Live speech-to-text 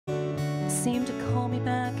seemed to call me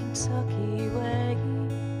back Kentucky way,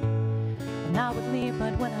 and I would leave,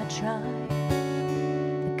 but when I tried,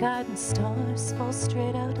 the guiding stars fall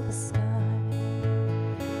straight out of the sky.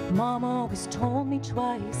 Mom always told me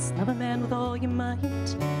twice, love a man with all your might.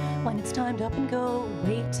 When it's time to up and go,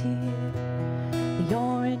 wait here, the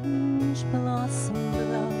orange blossom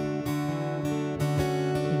blow,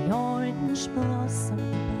 the orange blossom blow.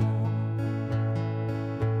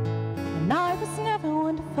 And I was never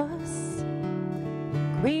one to fuss,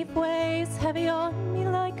 grief weighs heavy on me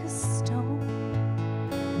like a stone.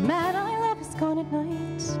 The man I love is gone at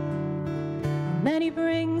night, and then he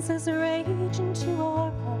brings his rage into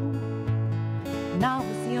our home. And I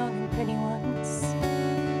was young and pretty once,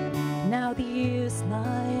 now the years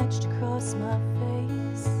lie etched across my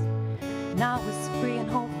face. And I was free and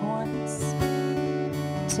hopeful once,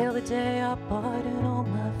 till the day I parted on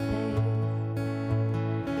my faith.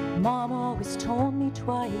 Mom always told me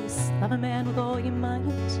twice, love a man with all your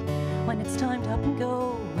might. When it's time to up and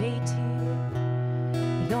go, wait here,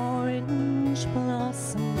 the orange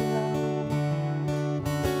blossom blow,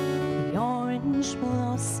 the orange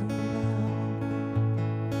blossom blow.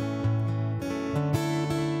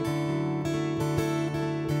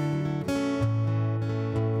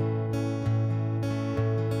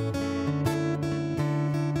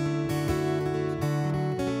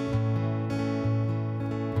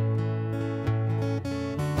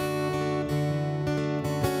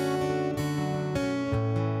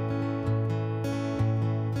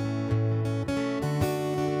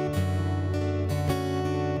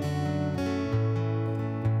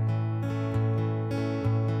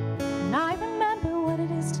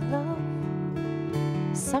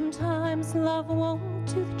 Sometimes love won't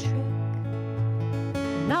do the trick,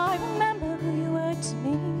 and I remember who you were to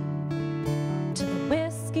me, till the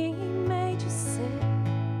whiskey made you sick.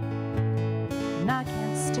 And I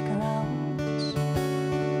can't stick around,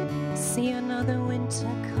 see another winter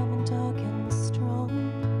coming dark and strong.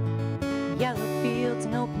 Yellow fields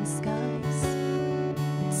and open skies,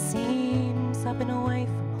 it seems I've been away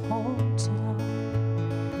from home too long.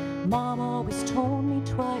 Mom always told me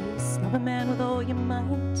twice, love a man with all your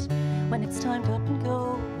might. When it's time to up and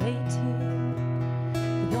go, wait here,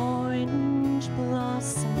 the orange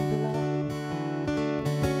blossom blow,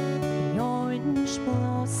 the orange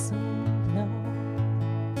blossom blow.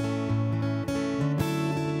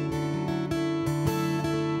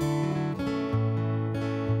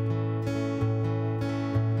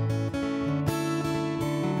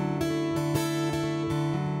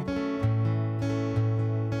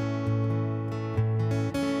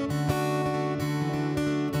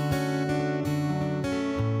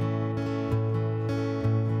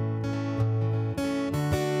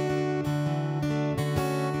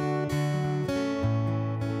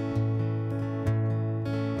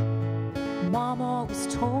 Mom always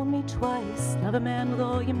told me twice, love a man with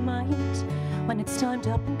all your might. When it's time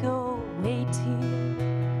to up and go, wait here,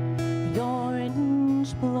 the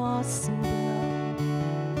orange blossom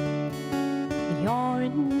blow, the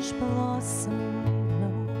orange blossom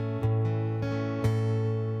blow.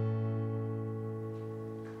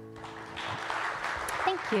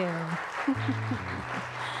 Thank you.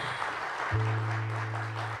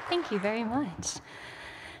 Thank you very much.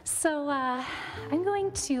 So I'm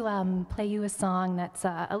going to play you a song that's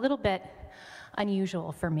a little bit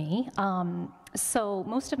unusual for me. So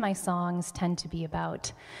most of my songs tend to be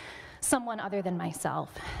about someone other than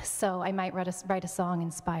myself. So I might write a song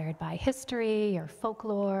inspired by history or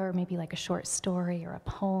folklore, or maybe like a short story or a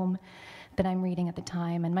poem that I'm reading at the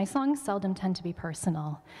time. And my songs seldom tend to be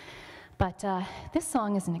personal. But this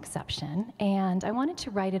song is an exception, and I wanted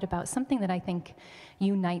to write it about something that I think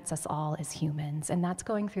unites us all as humans, and that's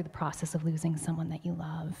going through the process of losing someone that you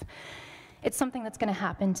love. It's something that's going to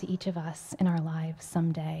happen to each of us in our lives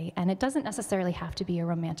someday, and it doesn't necessarily have to be a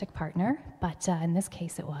romantic partner, but in this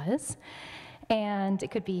case it was. And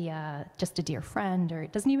it could be just a dear friend, or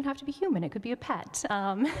it doesn't even have to be human, it could be a pet.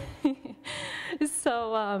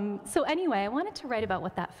 So anyway, I wanted to write about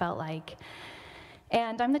what that felt like.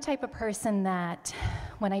 And I'm the type of person that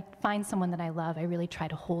when I find someone that I love, I really try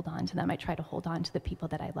to hold on to them. I try to hold on to the people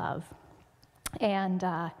that I love. And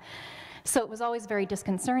so it was always very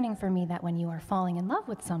disconcerting for me that when you are falling in love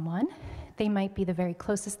with someone, they might be the very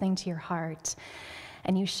closest thing to your heart,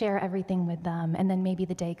 and you share everything with them, and then maybe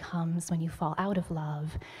the day comes when you fall out of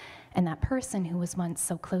love, and that person who was once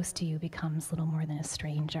so close to you becomes little more than a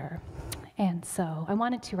stranger. And so I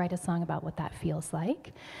wanted to write a song about what that feels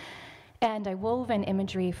like. And I wove in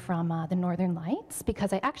imagery from the Northern Lights,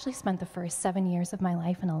 because I actually spent the first 7 years of my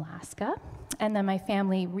life in Alaska, and then my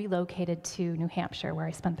family relocated to New Hampshire, where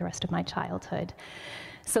I spent the rest of my childhood.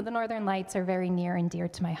 So the Northern Lights are very near and dear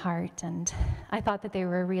to my heart, and I thought that they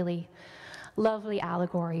were a really lovely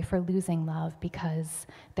allegory for losing love because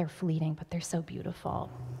they're fleeting, but they're so beautiful.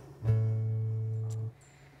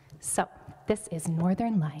 So this is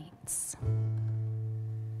Northern Lights.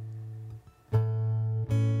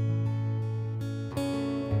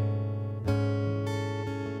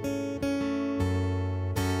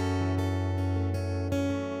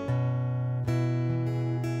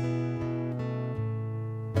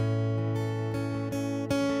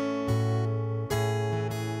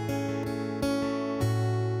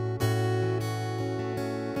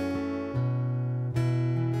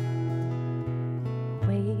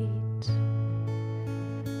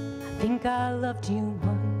 I loved you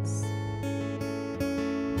once.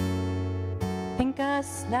 Think I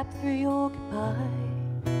slept through your goodbye.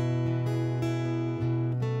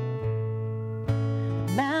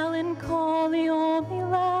 Melancholy only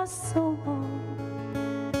lasts so long.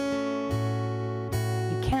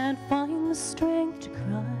 You can't find the strength to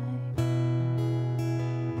cry.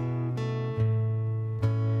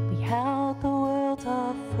 We held the world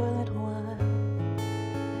off for a little while.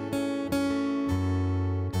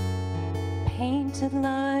 Painted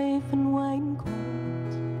life in white and gold.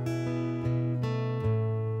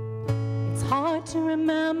 It's hard to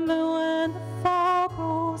remember when the fog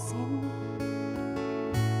rolls in.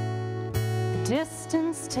 The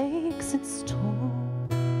distance takes its toll.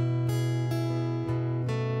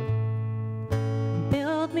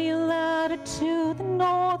 Build me a ladder to the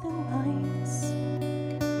northern lights,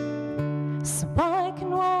 so I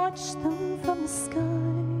can watch them from the sky.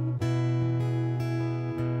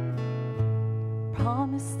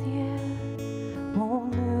 Promise the air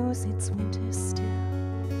won't lose its winter still.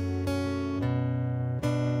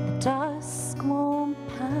 The dusk won't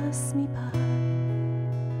pass me by.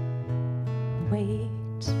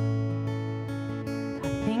 Wait, I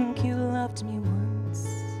think you loved me once.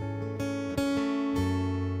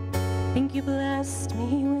 Think you blessed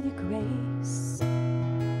me with your grace.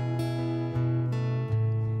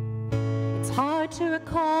 It's hard to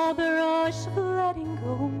recall the rush of letting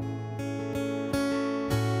go.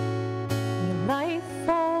 Life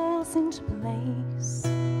falls into place.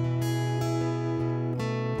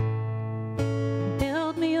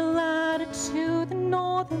 Build me a ladder to the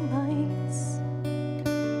northern lights,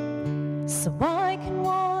 so I can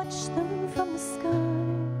watch them from the sky.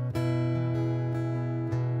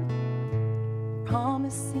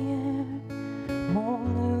 Promise the air won't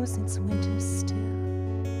lose its winter still.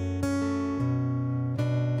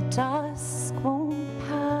 The dusk won't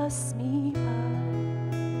pass me by.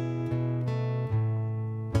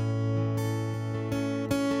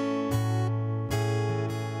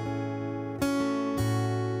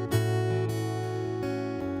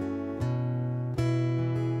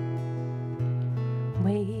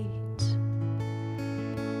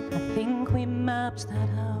 That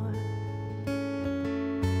hour,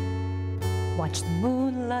 watch the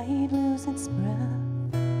moonlight lose its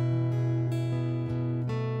breath,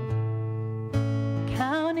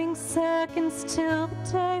 counting seconds till the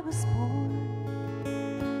day was born,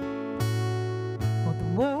 while the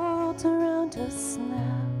world around us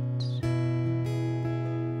slept.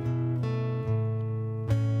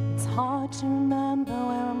 It's hard to remember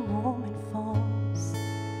where a moment falls.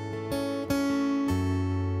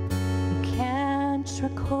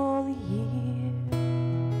 Recall a year.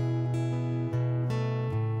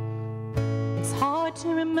 It's hard to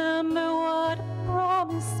remember what a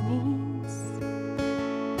promise means.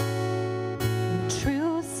 The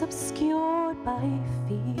truth's obscured by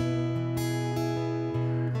fear.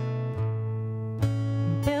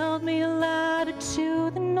 Build me a ladder to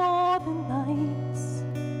the northern lights,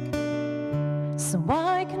 so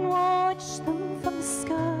I can watch them from the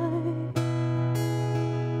sky.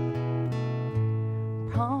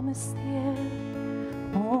 Promise the air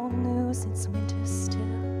won't lose its winter still.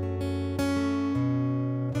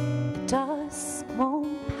 The dusk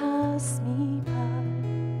won't pass me by.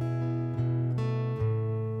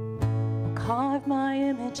 I'll carve my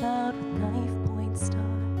image out with knife point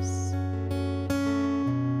stars,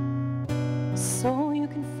 so you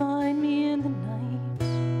can find me in the night.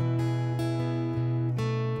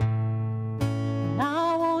 And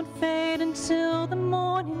I won't fade until the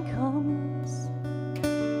morning comes.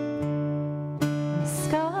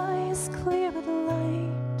 Sky is clear with light.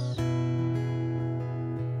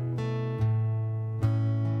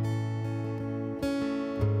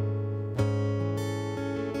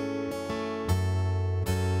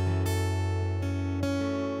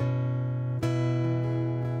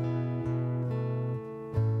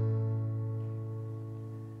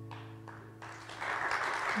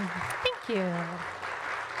 Thank you.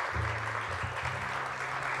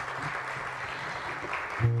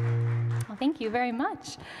 Thank you very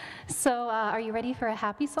much. So are you ready for a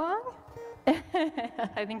happy song?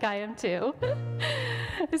 I think I am too.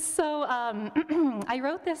 So I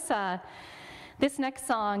wrote this next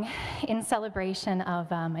song in celebration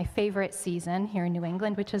of my favorite season here in New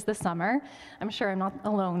England, which is the summer. I'm sure I'm not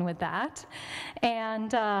alone with that.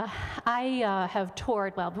 And I have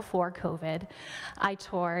toured, well, before COVID, I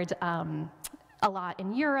toured a lot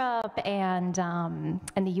in Europe and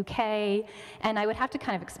the UK, and I would have to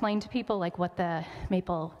kind of explain to people like what the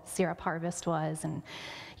maple syrup harvest was, and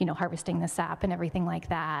harvesting the sap and everything like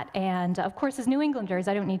that. And of course, as New Englanders,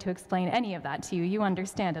 I don't need to explain any of that to you. You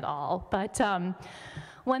understand it all. But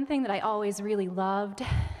one thing that I always really loved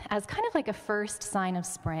as kind of like a first sign of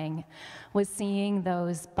spring was seeing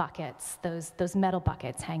those buckets, those metal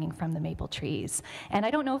buckets hanging from the maple trees. And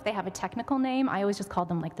I don't know if they have a technical name. I always just called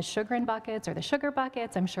them like the sugarin buckets or the sugar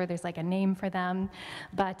buckets. I'm sure there's like a name for them.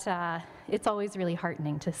 But it's always really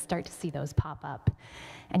heartening to start to see those pop up.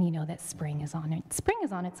 And you know that spring is on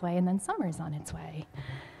its way, and then summer is on its way.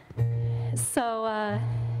 So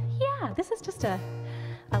yeah, this is just a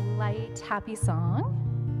light, happy song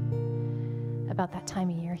about that time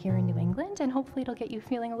of year here in New England, and hopefully it'll get you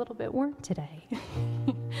feeling a little bit warm today.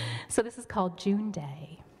 So this is called June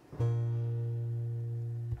Day.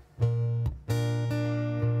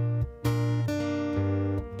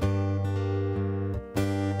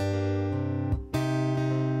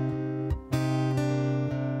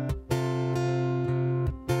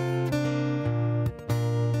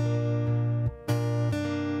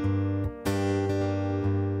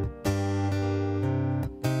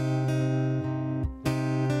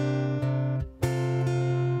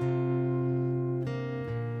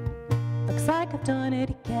 I've done it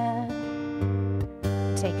again,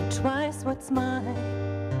 taking twice what's mine,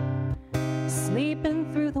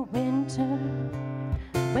 sleeping through the winter,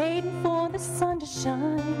 waiting for the sun to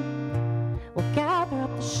shine. We'll gather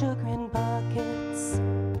up the sugar in buckets,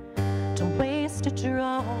 don't waste a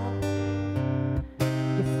drop.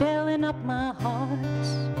 You're filling up my heart,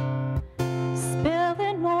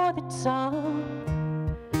 spilling o'er the top,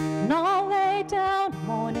 and I'll lay down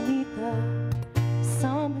underneath the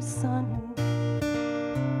summer sun.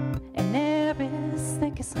 Air is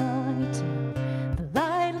thick as honey till the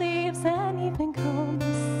light leaves and evening comes.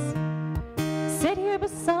 Sit here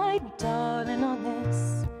beside me, darling, on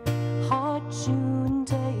this hot June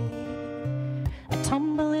day. I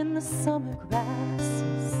tumble in the summer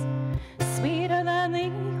grasses, sweeter than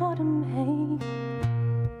the autumn hay.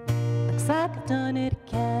 Looks like I've done it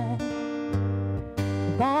again,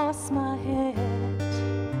 lost my head,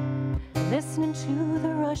 listening to the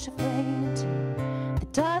rush of rain till the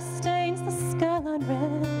dust stains the skyline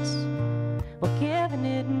red. We're giving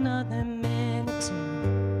it another minute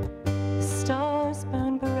till the stars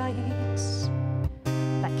burn bright,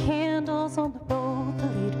 like candles on the road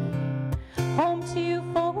that lead me home to you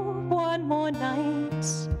for one more night.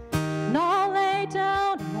 And I'll lay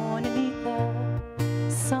down underneath the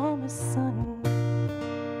summer sun,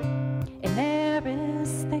 and air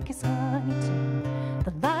is thick as honey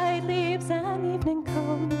till the light leaves and evening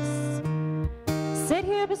comes. Sit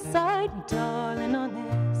here beside me, darling, on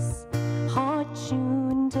this hot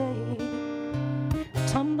June day.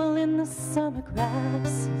 Tumble in the summer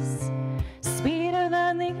grasses, sweeter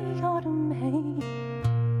than the autumn hay.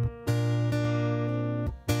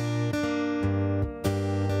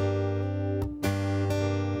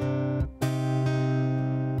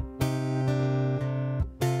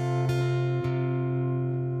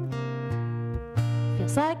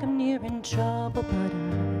 Feels like I'm nearing trouble, but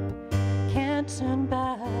I can't turn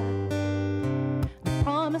back. The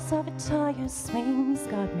promise of a tire swing's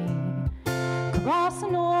got me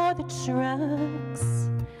crossing all the tracks.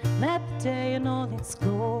 Let the day in all its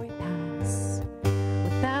glory pass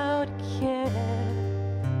without a care.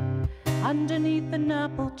 Underneath an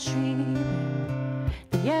apple tree,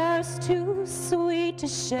 the air's too sweet to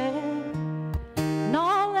share. And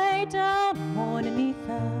I'll lay down underneath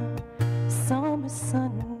the summer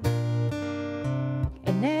sun,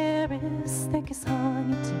 and air is thick as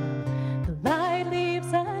honey till the light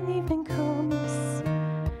leaves and evening comes.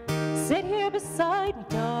 Sit here beside me,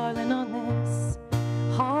 darling, on this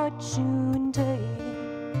hot June day.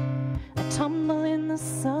 I tumble in the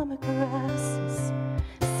summer grasses,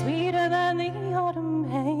 sweeter than the autumn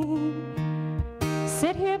hay.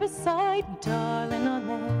 Sit here beside me, darling, on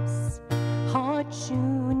this hot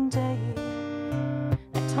June day.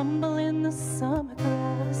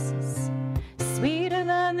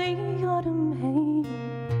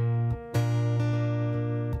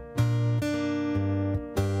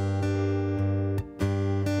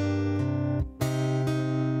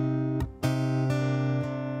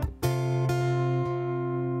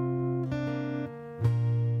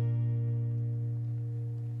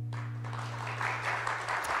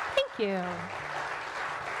 you.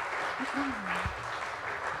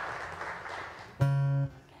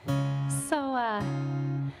 So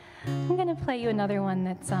I'm going to play you another one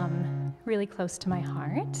that's really close to my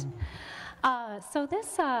heart. So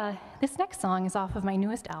this next song is off of my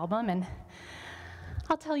newest album, and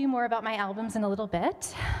I'll tell you more about my albums in a little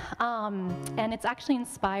bit. And it's actually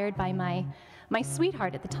inspired by my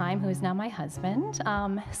sweetheart at the time, who is now my husband.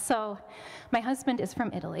 So my husband is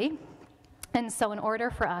from Italy, and so in order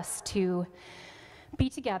for us to be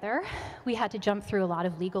together, we had to jump through a lot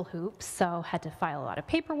of legal hoops, so had to file a lot of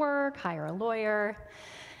paperwork, hire a lawyer,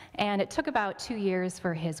 and it took about 2 years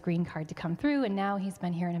for his green card to come through, and now he's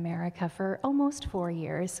been here in America for almost 4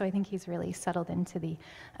 years, so I think he's really settled into the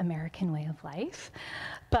American way of life.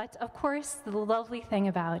 But of course, the lovely thing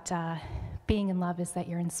about being in love is that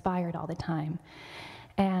you're inspired all the time.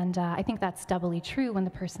 And I think that's doubly true when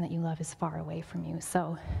the person that you love is far away from you.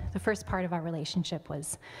 So the first part of our relationship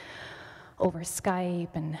was over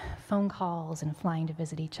Skype and phone calls and flying to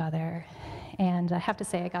visit each other. And I have to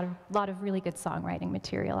say, I got a lot of really good songwriting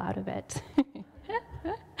material out of it,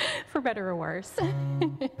 for better or worse.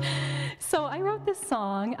 So I wrote this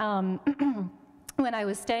song when I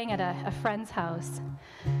was staying at a friend's house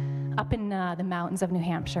up in the mountains of New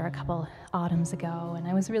Hampshire a couple autumns ago, and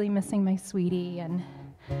I was really missing my sweetie and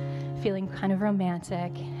feeling kind of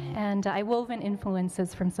romantic, and I wove in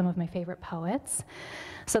influences from some of my favorite poets.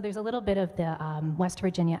 So there's a little bit of the West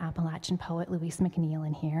Virginia Appalachian poet Louise McNeill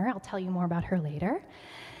in here. I'll tell you more about her later.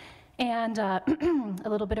 And a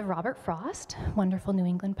little bit of Robert Frost, wonderful New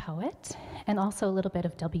England poet, and also a little bit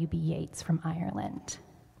of W.B. Yeats from Ireland.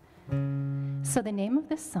 So the name of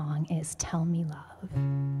this song is Tell Me Love.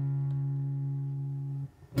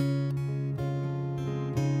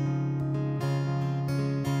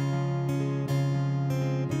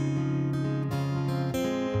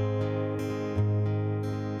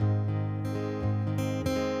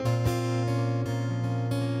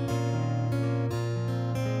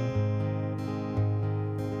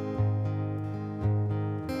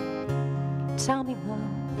 Tell me love,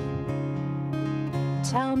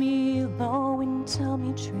 tell me low and tell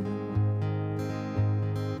me true,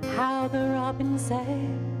 how the robin's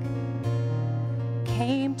egg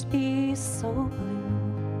came to be so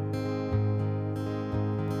blue.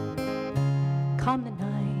 Come the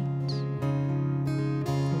night,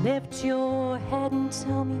 lift your head and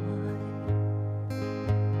tell me why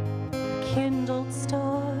the kindled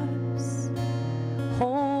stars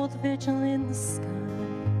hold vigil in the sky.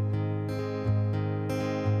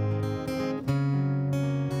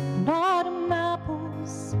 Autumn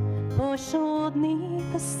apples busheled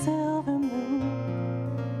neath the silver moon,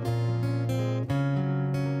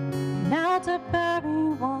 and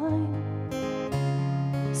elderberry wine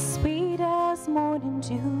sweet as morning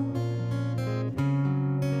dew,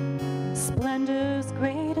 splendors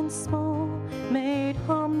great and small made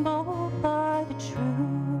humble by the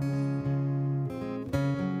truth.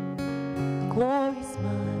 Glory's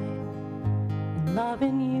mine and love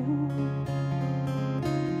in you.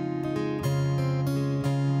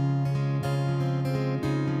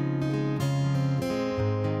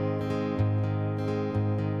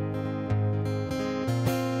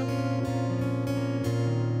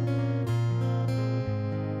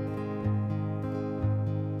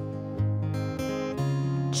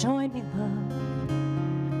 Join me,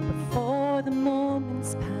 love, before the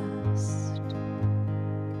moment's past.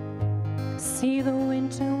 See the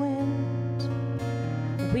winter wind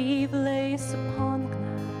weave lace upon the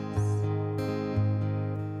glass.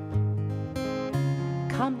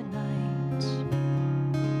 Come the night,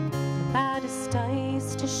 the latticed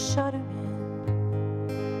ice to shudder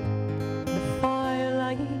in, the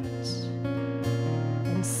firelight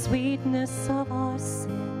and sweetness of our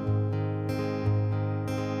sin.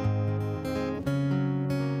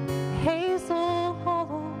 Hazel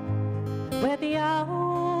hollow, where the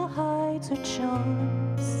owl hides her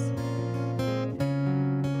charms,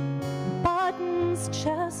 buttons,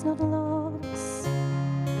 chestnut looks,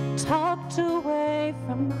 tucked away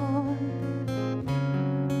from harm.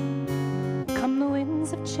 Come the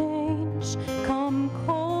winds of change, come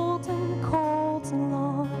cold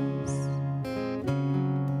alarms.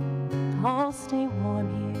 I'll stay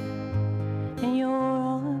warm here in your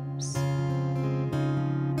arms.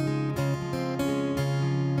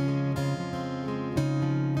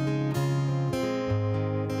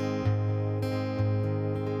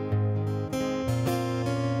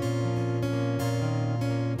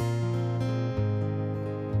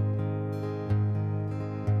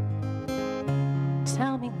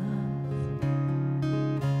 Tell me, love,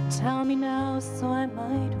 tell me now so I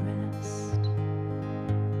might rest,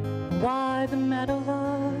 why the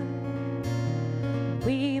meadowlark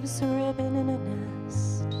weaves a ribbon in a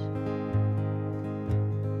nest.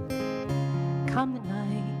 Come the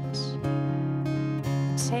night,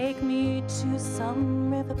 take me to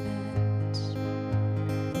some riverbed.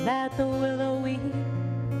 Let the willow weave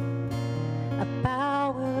a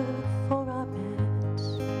bower for our bed.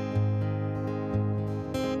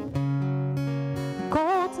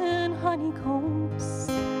 Golden honeycombs,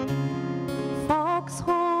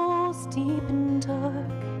 foxholes deep and dark,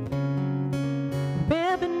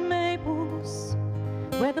 ribbon maples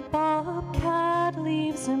where the bobcat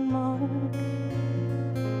leaves a mark.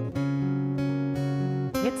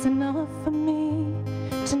 It's enough for me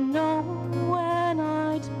to know when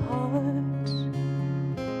I depart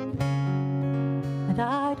that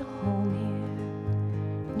I'd a home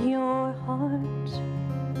here in your heart.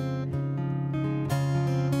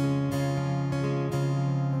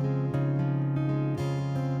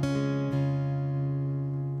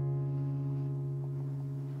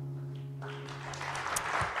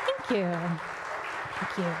 Thank you.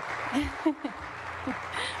 Thank you.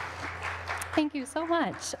 Thank you so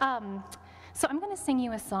much. So I'm going to sing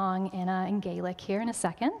you a song in Gaelic here in a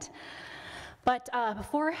second. But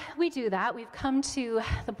before we do that, we've come to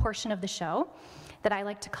the portion of the show that I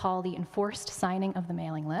like to call the enforced signing of the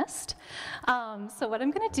mailing list. So what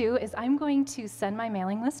I'm going to do is I'm going to send my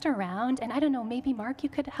mailing list around, and I don't know, maybe Mark, you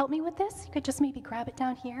could help me with this? You could just maybe grab it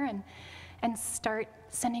down here and start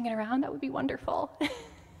sending it around. That would be wonderful.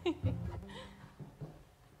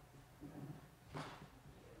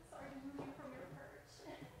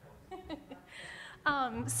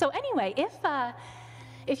 So anyway,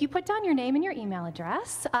 if you put down your name and your email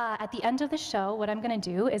address, at the end of the show, what I'm going to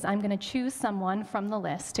do is I'm going to choose someone from the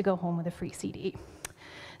list to go home with a free CD.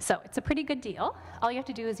 So it's a pretty good deal. All you have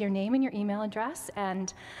to do is your name and your email address,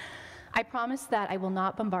 and I promise that I will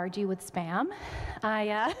not bombard you with spam.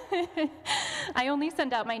 I only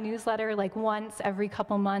send out my newsletter like once every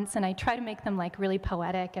couple months, and I try to make them like really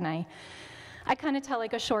poetic, and I kind of tell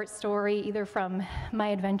like a short story either from my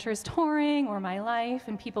adventures touring or my life,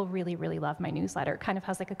 and people really, really love my newsletter. It kind of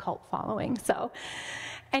has like a cult following. So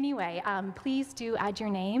anyway, please do add your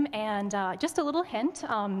name, and just a little hint,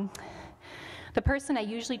 the person I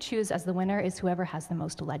usually choose as the winner is whoever has the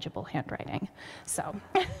most legible handwriting. So.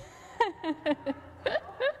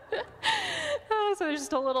 So there's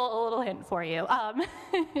just a little hint for you.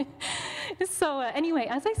 So anyway,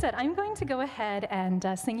 as I said, I'm going to go ahead and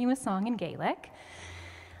sing you a song in Gaelic.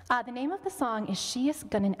 The name of the song is Sheas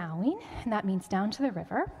Gunnan Awin, and that means down to the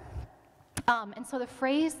river. And so the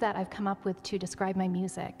phrase that I've come up with to describe my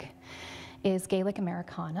music is Gaelic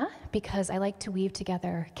Americana, because I like to weave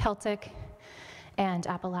together Celtic and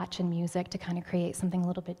Appalachian music to kind of create something a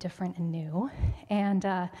little bit different and new. And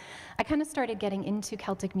I kind of started getting into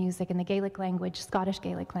Celtic music and the Gaelic language, Scottish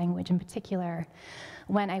Gaelic language in particular,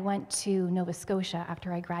 when I went to Nova Scotia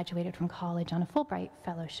after I graduated from college on a Fulbright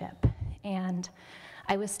Fellowship. And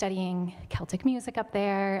I was studying Celtic music up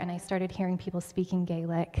there, and I started hearing people speaking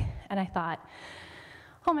Gaelic, and I thought,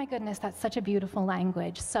 oh my goodness, that's such a beautiful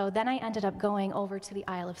language. So then I ended up going over to the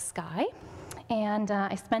Isle of Skye, and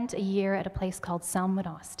I spent a year at a place called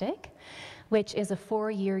Monongah, which is a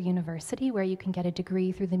 4-year university where you can get a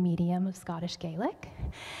degree through the medium of Scottish Gaelic.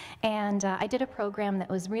 And I did a program that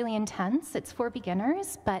was really intense. It's for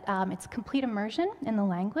beginners, but it's complete immersion in the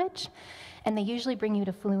language, and they usually bring you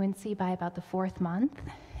to fluency by about the 4th month,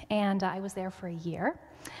 and I was there for a year.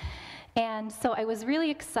 And so I was really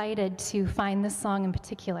excited to find this song in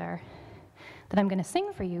particular that I'm going to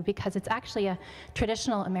sing for you, because it's actually a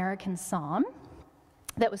traditional American psalm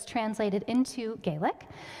that was translated into Gaelic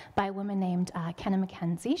by a woman named Kenna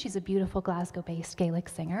Mackenzie. She's a beautiful Glasgow-based Gaelic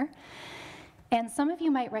singer. And some of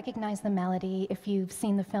you might recognize the melody if you've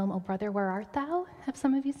seen the film Oh Brother, Where Art Thou? Have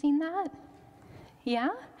some of you seen that? Yeah?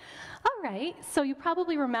 All right. So you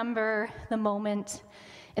probably remember the moment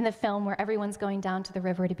in the film where everyone's going down to the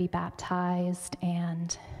river to be baptized,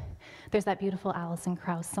 and there's that beautiful Alison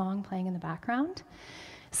Krauss song playing in the background.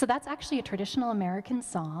 So that's actually a traditional American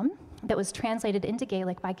psalm that was translated into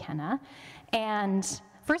Gaelic by Kenna. And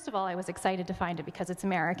first of all, I was excited to find it because it's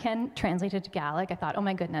American, translated to Gaelic. I thought, oh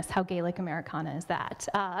my goodness, how Gaelic Americana is that?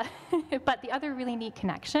 But the other really neat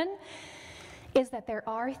connection is that there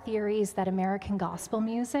are theories that American gospel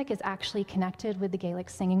music is actually connected with the Gaelic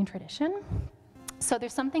singing tradition. So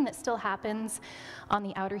there's something that still happens on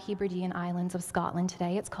the Outer Hebridean islands of Scotland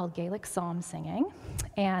today. It's called Gaelic psalm singing,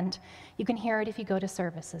 and you can hear it if you go to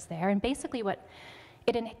services there. And basically what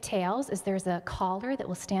it entails is there's a caller that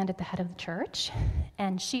will stand at the head of the church,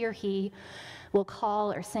 and she or he will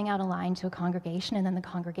call or sing out a line to a congregation, and then the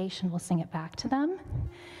congregation will sing it back to them.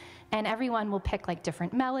 And everyone will pick like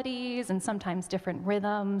different melodies and sometimes different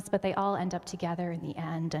rhythms, but they all end up together in the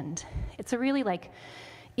end. And it's a really like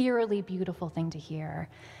eerily beautiful thing to hear.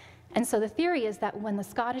 And so the theory is that when the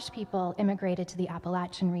Scottish people immigrated to the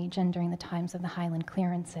Appalachian region during the times of the Highland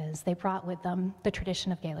clearances, they brought with them the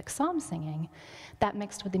tradition of Gaelic psalm singing that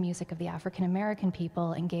mixed with the music of the African American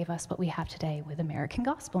people and gave us what we have today with American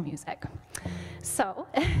gospel music. So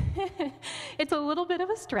it's a little bit of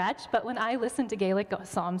a stretch, but when I listen to Gaelic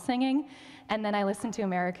psalm singing and then I listen to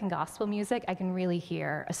American gospel music, I can really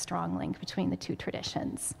hear a strong link between the two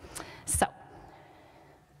traditions. So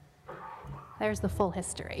there's the full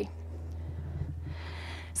history.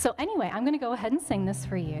 So anyway, I'm going to go ahead and sing this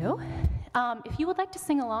for you. If you would like to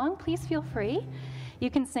sing along, please feel free. You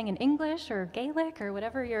can sing in English or Gaelic or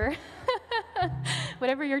whatever your,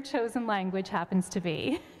 whatever your chosen language happens to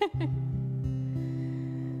be.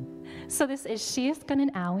 So this is Sias gan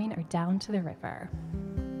an Awin, or Down to the River.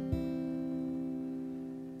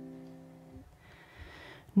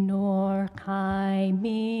 Nor kai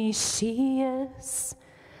mi sias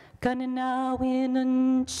gan an Awin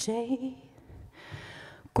an che,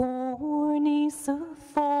 Gorni sa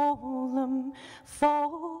fólum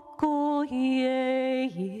fógo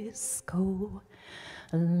iesco,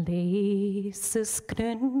 Leses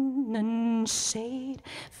grunn an shade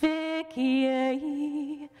veg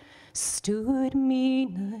stood me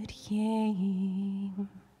not hjem.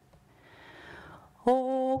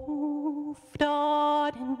 O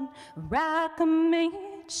fdaden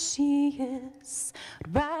rakamitchies,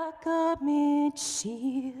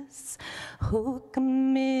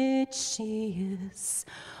 hookamitchies.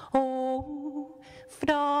 O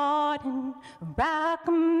fdaden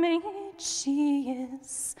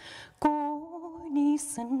rakamitchies,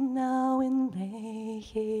 gornies and now in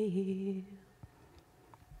lay.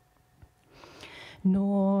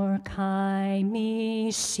 Nor kai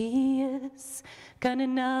mi shias gan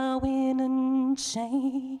an Awin an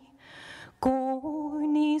che,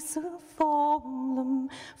 gornies a fólum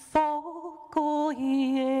fógo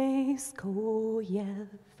iesco yev,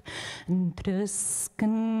 and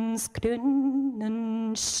druskens grunn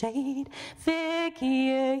an shade veg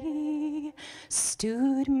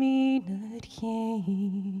stood me not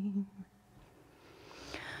hjem.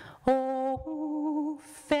 O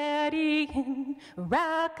ferien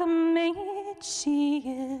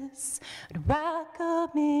rakamitchies,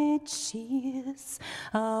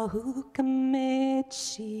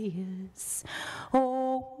 hookamitchies.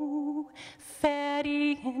 O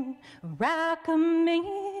ferien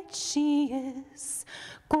rakamitchies,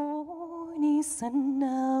 gornies and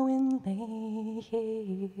now in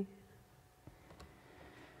lay.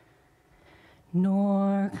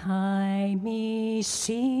 Nor kai mi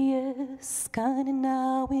shias gan an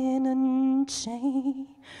Awin an che,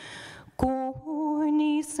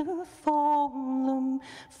 gornies a fólum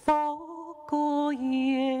fógo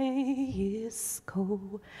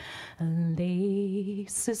iesco,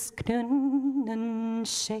 Leses grunn an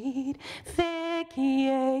shade veg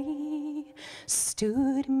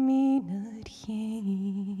stood me not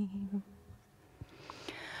hjem.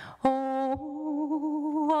 O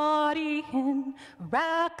Arien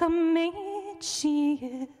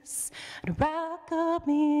rakamitchies,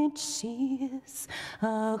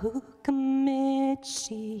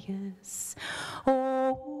 hookamitchies.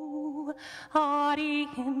 O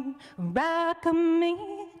Arien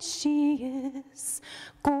rakamitchies,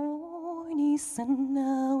 gornies and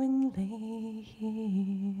now in lay.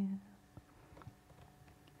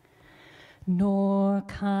 Nor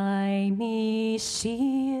kai mi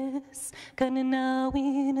shias gan an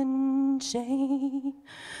Awin an che,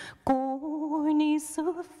 gornies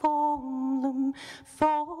a fólum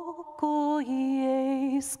fógo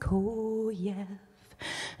iesco yev,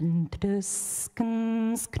 and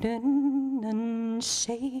druskens grunn an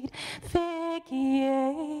shade veg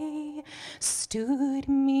stood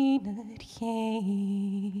me not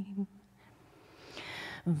hjem.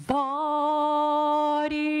 Varien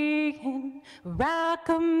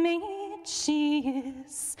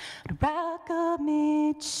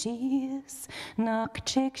rakamitchies,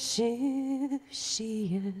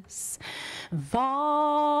 nakchikshivshias. Varien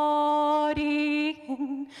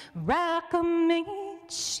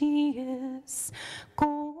rakamitchies,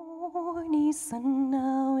 gornies and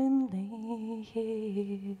now in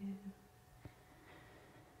lay.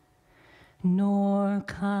 Nor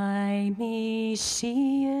kai mi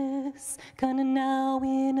shias gan an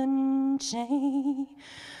Awin an che,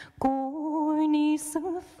 gornies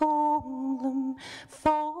a fólum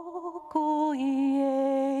fógo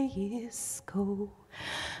iesco,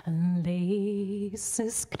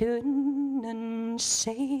 Leses grunn an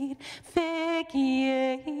shade veg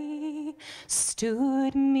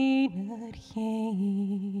stood me not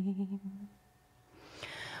hame.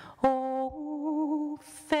 Oh,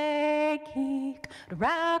 fegig,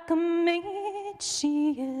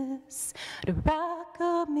 rackamidchius,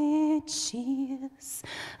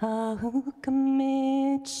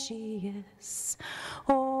 ahukamichius.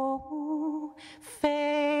 Oh,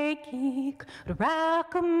 fegig,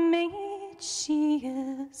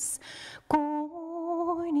 rackamidchius,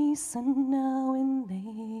 gornis and now in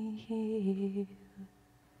lay.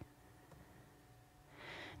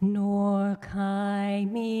 Nor kai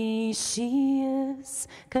mi shias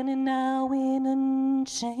gonna now in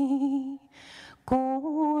unchain.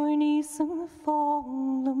 Gornis and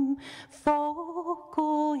folum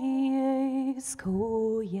fokoyes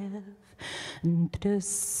koyev.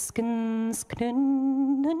 Druskens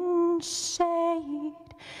grunnen shade.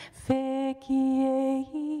 Fekie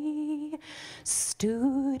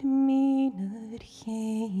stood me not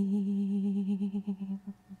hame.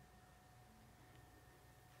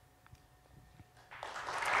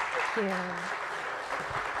 Thank you.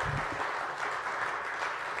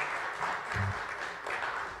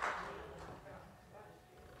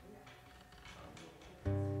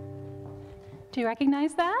 Do you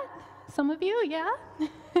recognize that? Some of you, yeah?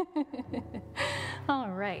 All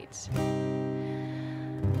right.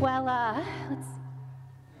 Well, let's...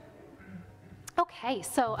 Okay,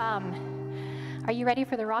 so are you ready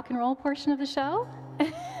for the rock and roll portion of the show?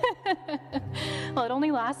 Well, it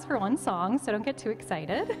only lasts for one song, so don't get too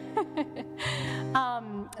excited.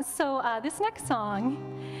 This next song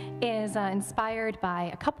is inspired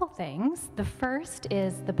by a couple things. The first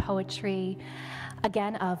is the poetry,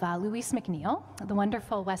 again, of Louise McNeill, the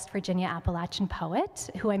wonderful West Virginia Appalachian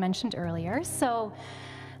poet who I mentioned earlier. So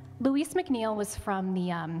Louise McNeill was from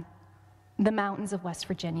the mountains of West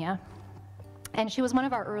Virginia, and she was one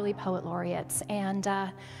of our early poet laureates. And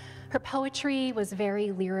her poetry was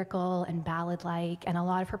very lyrical and ballad-like, and a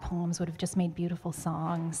lot of her poems would have just made beautiful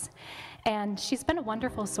songs. And she's been a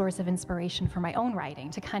wonderful source of inspiration for my own writing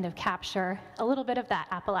to kind of capture a little bit of that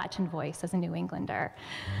Appalachian voice as a New Englander.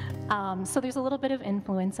 So there's a little bit of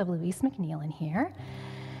influence of Louise McNeill in here,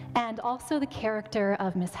 and also the character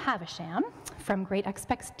of Miss Havisham from Great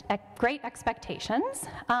Expectations.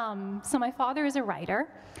 So my father is a writer,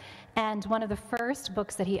 and one of the first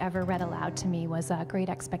books that he ever read aloud to me was Great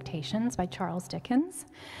Expectations by Charles Dickens,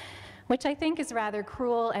 which I think is rather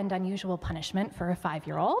cruel and unusual punishment for a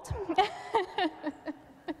 5-year-old.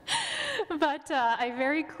 But I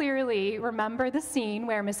very clearly remember the scene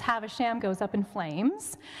where Miss Havisham goes up in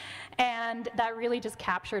flames, and that really just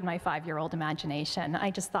captured my 5-year-old imagination. I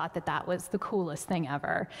just thought that that was the coolest thing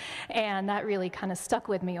ever, and that really kind of stuck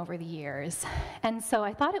with me over the years. And so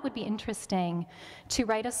I thought it would be interesting to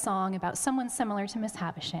write a song about someone similar to Miss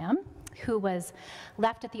Havisham, who was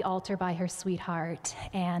left at the altar by her sweetheart,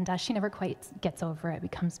 and she never quite gets over it,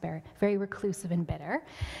 becomes very, very reclusive and bitter.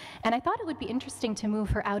 And I thought it would be interesting to move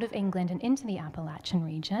her out of England and into the Appalachian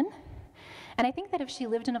region. And I think that if she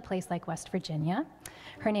lived in a place like West Virginia,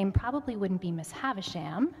 her name probably wouldn't be Miss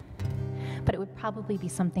Havisham, but it would probably be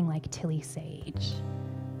something like Tilly Sage.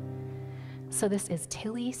 So this is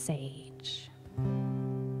Tilly Sage.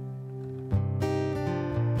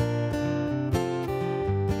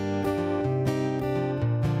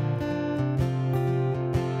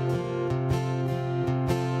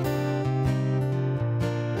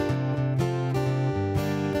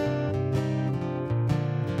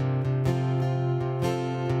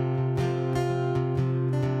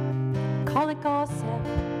 Gossip,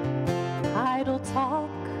 idle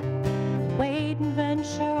talk, wade and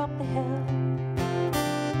venture up the hill.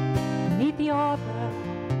 Beneath the arbor,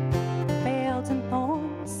 veiled in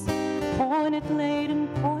thorns, hornet laden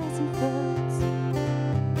poison fields.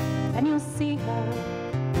 And you'll see her,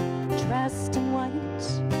 dressed in white,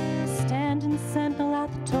 standing sentinel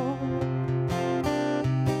at the door.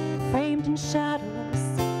 Framed in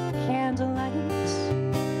shadows, candlelight,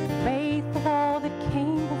 wraith of all that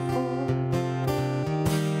came before.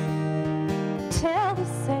 Tell the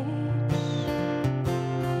sage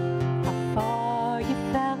how far you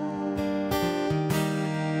fell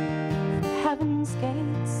from heaven's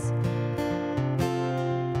gates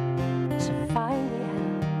to fiery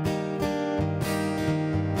hell.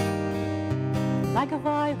 Like a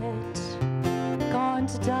violet gone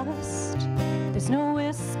to dust, there's no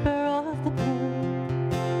whisper of the bloom.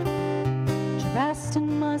 Dressed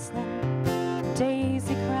in muslin,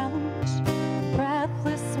 daisy crowned,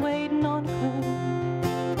 breathless, waiting on gloom.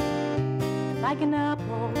 Like an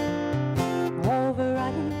apple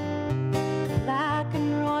overripe, black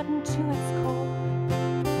and rotten to its core.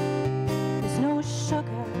 There's no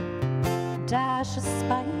sugar, dash of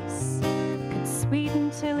spice could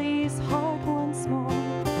sweeten Tilly's heart once more.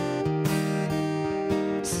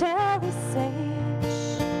 Tilly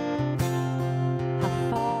sage, how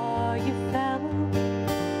far you fell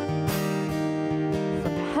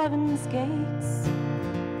from heaven's gates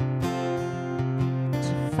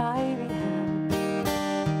to fiery hell.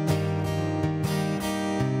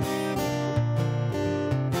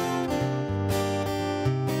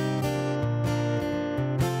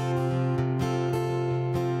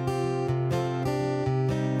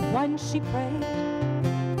 Once she prayed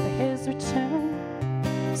for his return,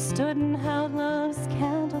 stood and held love's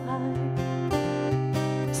candle high,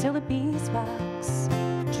 till the beeswax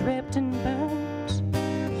dripped and burned,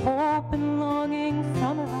 hope and longing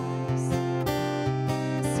from her eyes.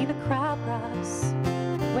 See the crabgrass,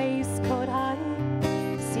 waistcoat high,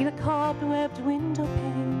 see the cobwebbed window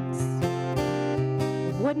panes,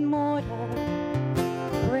 wood mortar,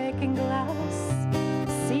 brick and glass,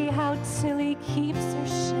 see how Tilly keeps her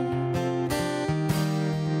shade.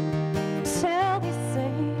 Tilly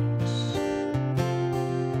sage,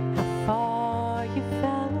 how far you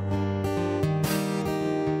fell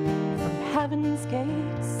from heaven's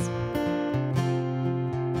gates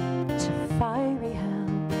to fiery hell.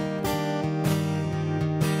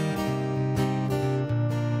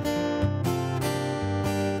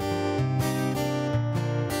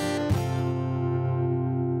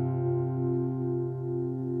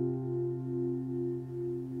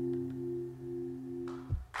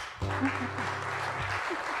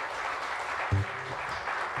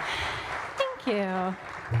 Thank you.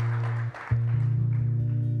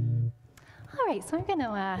 All right, so I'm going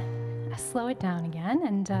to slow it down again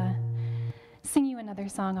and sing you another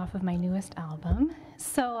song off of my newest album.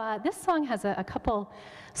 So this song has a couple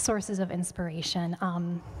sources of inspiration.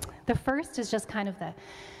 The first is just kind of the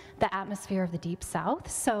atmosphere of the Deep South.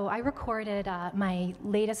 So I recorded my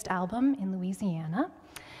latest album in Louisiana.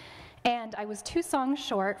 And I was 2 songs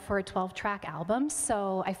short for a 12-track album,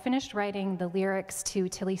 so I finished writing the lyrics to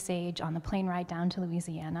Tilly Sage on the plane ride down to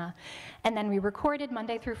Louisiana. And then we recorded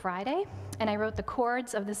Monday through Friday, and I wrote the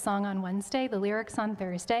chords of the song on Wednesday, the lyrics on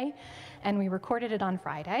Thursday, and we recorded it on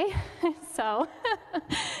Friday. So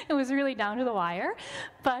it was really down to the wire.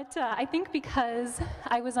 But I think because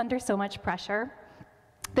I was under so much pressure,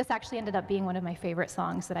 this actually ended up being one of my favorite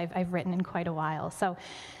songs that I've written in quite a while. So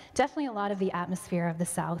definitely a lot of the atmosphere of the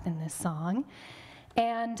South in this song.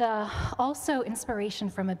 And also inspiration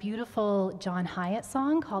from a beautiful John Hyatt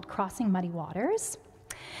song called Crossing Muddy Waters.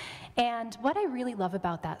 And what I really love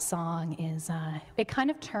about that song is it kind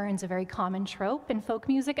of turns a very common trope in folk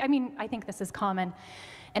music. I mean, I think this is common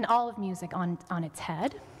in all of music on its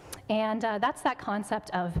head. And that's that concept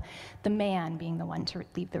of the man being the one to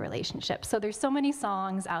leave the relationship. So there's so many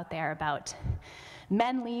songs out there about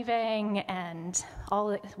men leaving and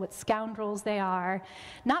what scoundrels they are.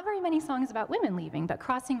 Not very many songs about women leaving, but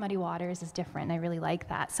Crossing Muddy Waters is different, and I really like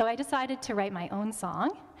that. So I decided to write my own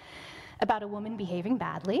song about a woman behaving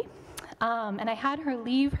badly. And I had her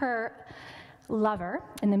leave her lover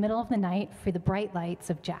in the middle of the night for the bright lights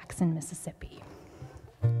of Jackson, Mississippi.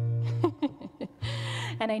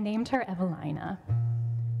 And I named her Evelina.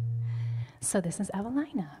 So this is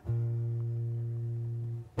Evelina.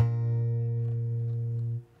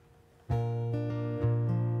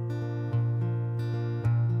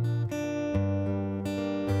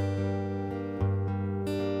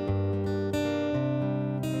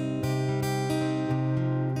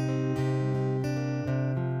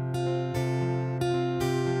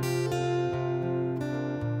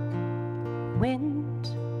 Wind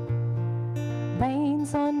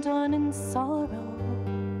rains undone in sorrow,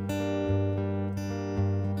 the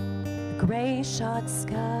gray-shot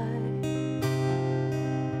sky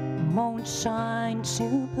won't shine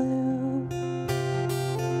too blue.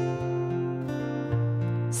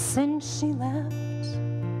 Since she left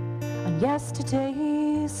on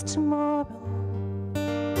yesterday's tomorrow,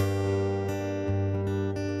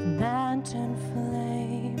 lantern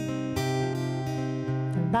flame,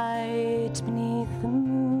 the light beneath the moon.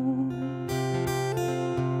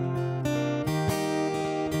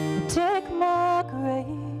 Take my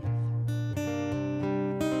grave,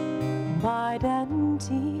 wide and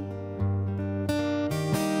deep.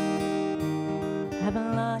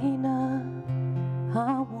 Evelina,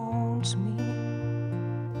 I won't weep.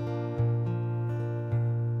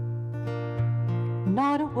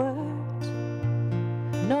 Not a word,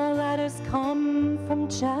 no letters come from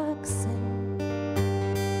Jackson,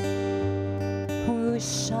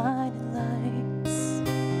 whose shining lights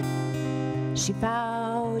she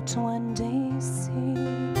vowed to one day see.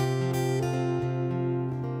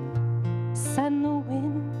 Send the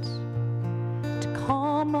wind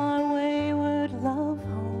my wayward love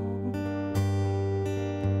home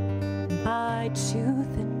by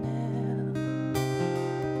tooth and nail.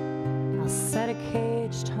 I'll set a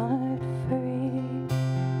caged heart free.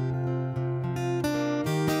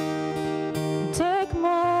 Take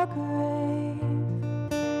my grave,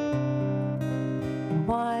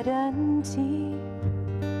 wide and deep.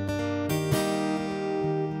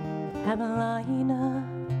 Appalachia,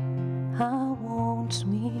 I want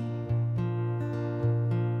me.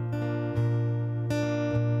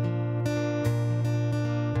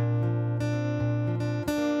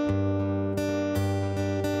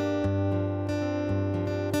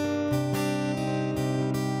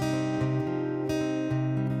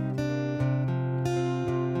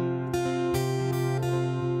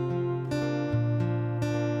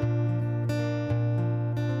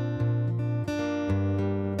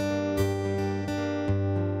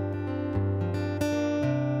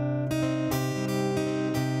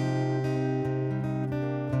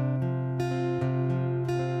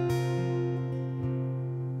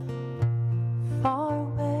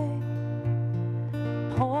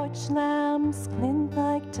 Lamps glint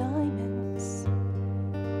like diamonds,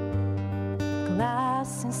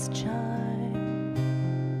 glasses chime,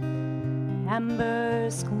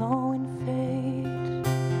 embers glow and fade.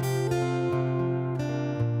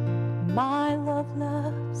 My love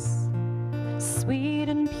loves sweet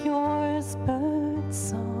and pure as bird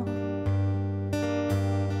song.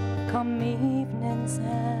 Come evening's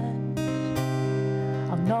end,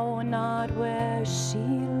 I'll know not where she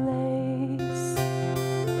lays.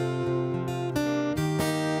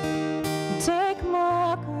 Take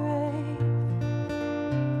my grave,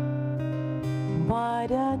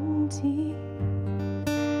 wide and deep.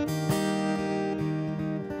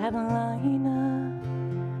 Appalachia,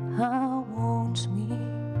 I want me.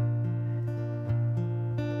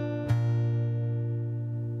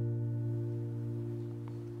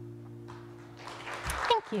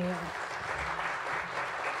 Thank you.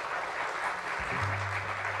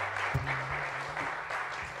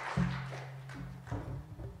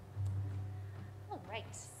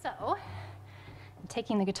 So, I'm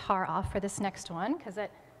taking the guitar off for this next one because it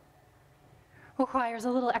requires a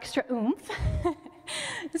little extra oomph.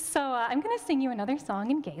 So I'm going to sing you another song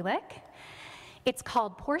in Gaelic. It's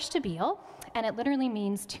called Porch to Beal, and it literally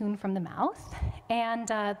means tune from the mouth. And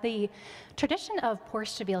the tradition of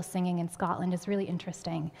Porch to Beal singing in Scotland is really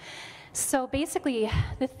interesting. So basically,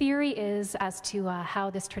 the theory is as to how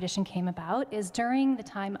this tradition came about is during the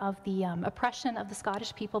time of the oppression of the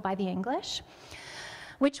Scottish people by the English,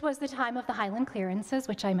 which was the time of the Highland clearances,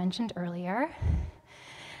 which I mentioned earlier.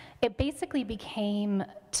 It basically became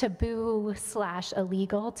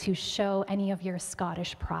taboo/illegal to show any of your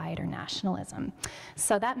Scottish pride or nationalism.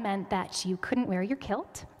 So that meant that you couldn't wear your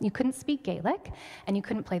kilt, you couldn't speak Gaelic, and you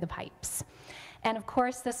couldn't play the pipes. And of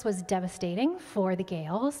course, this was devastating for the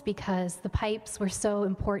Gaels because the pipes were so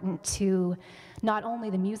important to not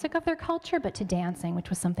only the music of their culture, but to dancing,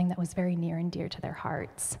 which was something that was very near and dear to their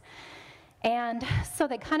hearts. And so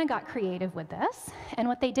they kind of got creative with this, and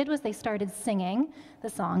what they did was they started singing the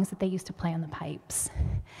songs that they used to play on the pipes.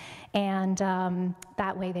 And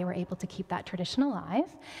that way they were able to keep that tradition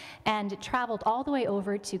alive. And it traveled all the way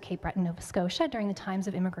over to Cape Breton, Nova Scotia during the times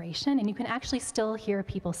of immigration, and you can actually still hear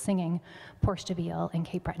people singing Porch to Beal in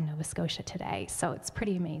Cape Breton, Nova Scotia today, so it's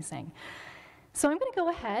pretty amazing. So I'm going to go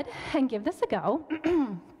ahead and give this a go.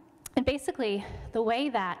 And basically, the way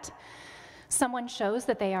that someone shows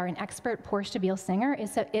that they are an expert Porch to Beal singer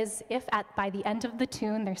is if by the end of the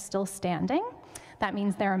tune they're still standing, that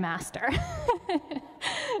means they're a master.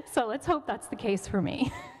 So let's hope that's the case for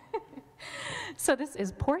me. So this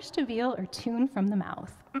is Porch to Beal, or Tune from the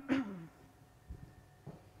Mouth.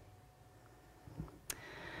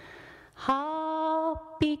 Ha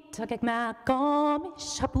bitagek ma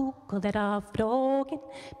gomish habukal that I've broken.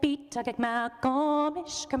 Bitagek ma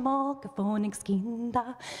gomish kamakaphonic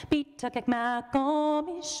skinda. Bitagek ma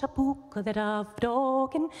gomish habukal that I've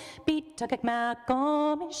broken. Bitagek ma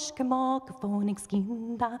gomish kamakaphonic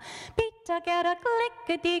skinda. Bitagek a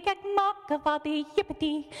clickadikak makavadi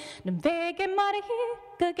yippity. Nvege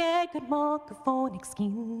marahika gagad makaphonic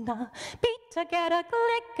skinda. Bitagek a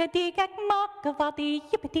clickadikak makavadi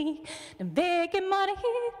yippity. Vege marahika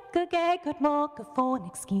gagad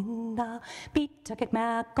makaphonic skinda. Bitagek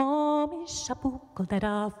ma gomish habukal that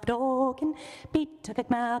I've broken. Bitagek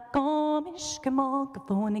ma gomish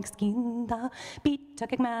kamakaphonic skinda.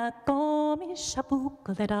 Bitagek ma gomish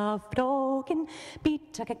habukal that I've broken.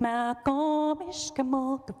 Bitagek ma gomish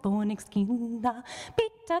kamakaphonic skinda.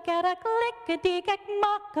 Bitagek a clickadikak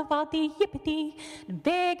makavadi yippity.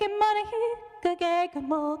 Vege marahika gag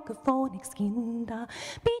mogaphonic skinda.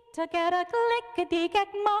 Pita get a clickety get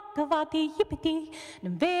mokavati yippity.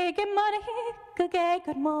 Nvege monahik gag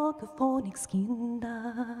mogaphonic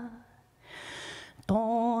skinda.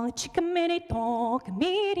 Don, chicken minute, don,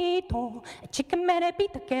 committee, don, a chicken minute,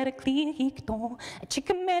 beat the get a click, don, a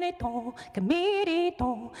chicken minute, don, committee,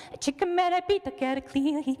 don, a chicken minute, beat the get a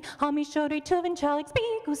click. Hami shori to Vinchalik,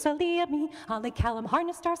 speak, usalia me, Holly Callum,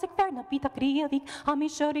 harness stars like Verna, beat the grievik. Hami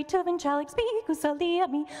shori to Vinchalik, speak, usalia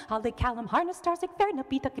me, Holly Callum, harness stars like Verna,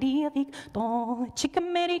 beat the grievik. Don,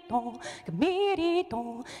 chicken minute, don, committee,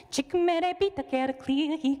 don, chicken minute, beat the get a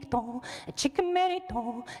click, don, a chicken minute,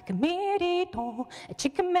 don, committee, don. A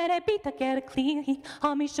chicken minute beat the get a clear heat.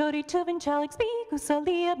 Hami shori to Vinchalik speak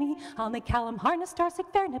usalia me. On the Callum harness stars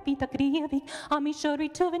like Verna beat the grievik. Hami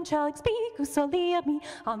shori to Vinchalik speak usalia me.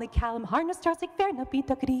 On the Callum harness stars like Verna beat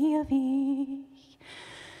the grievik.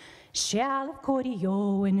 Shall of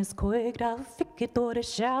Cordio and his coigra ficadora,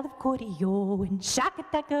 shall of Cordio and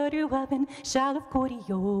Shakatakaruaven, shall of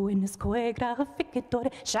Cordio and his coigra ficadora,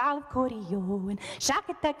 shall of Cordio and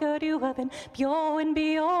Shakatakaruaven, Bio and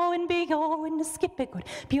Bio and Bio and the skippicord,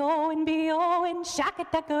 Bio and Bio and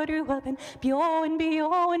Shakatakaruaven, Bio and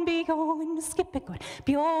Bio and Bio and the skippicord,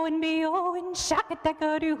 Bio and Bio and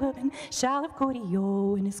Shakatakaruaven, shall of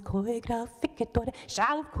Cordio and his coigra ficadora,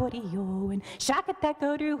 shall of Cordio and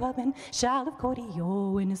Shakatakaruaven. Shall of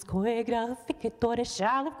Cordio and his choreographicatora,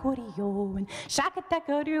 shall of Cordio and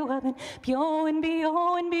Shakatakaruaven, Bio and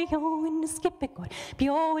Bio and Bio and the skippicord,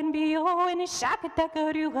 Bio and Bio and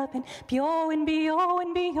Shakatakaruaven, Bio and Bio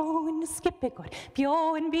and Bio and the skippicord,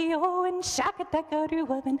 Bio and Bio and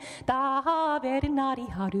Shakatakaruaven, Da Vedanari,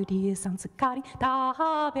 Harudi Sansakari, Da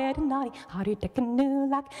Vedanari,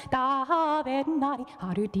 Harudekanulak, Da Vedanari,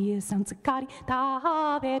 Harudi Sansakari,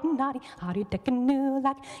 Da Vedanari,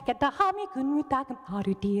 Harudekanulak. Get the hami kunrutakam,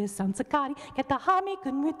 harudia sansakari. Get the hami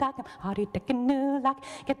kunrutakam, harudekanulak.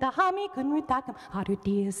 Get the hami kunrutakam,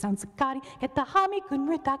 harudia sansakari. Get the hami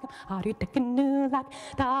kunrutakam, harudekanulak.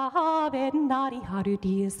 Da vedanari,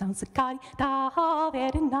 harudia sansakari. Da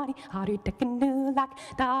vedanari, harudekanulak.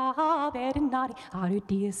 Da vedanari,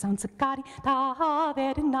 harudia sansakari. Da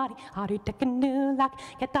vedanari, harudekanulak.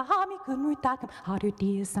 Get the hami kunrutakam,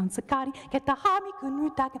 harudia sansakari. Get the hami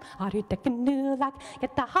kunrutakam, harudekanulak.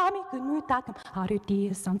 Get the hami kunrutakam,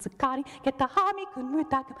 harudia sansakari. Get the hami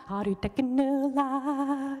kunrutakam,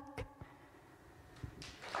 harudekanulak.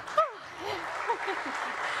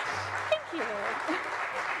 Thank you.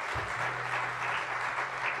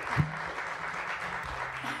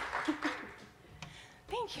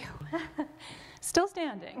 Thank you. Still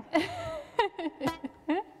standing.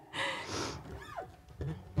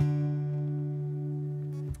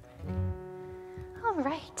 All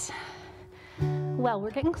right. Well,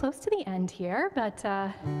 we're getting close to the end here, but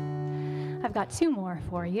I've got two more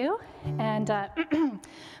for you. And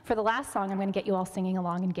for the last song, I'm going to get you all singing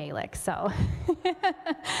along in Gaelic, so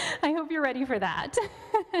I hope you're ready for that.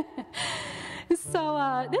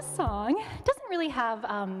 So this song doesn't really have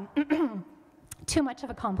too much of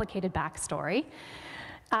a complicated backstory.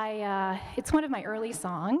 It's one of my early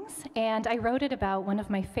songs, and I wrote it about one of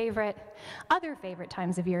my other favorite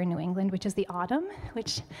times of year in New England, which is the autumn,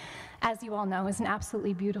 which, as you all know, is an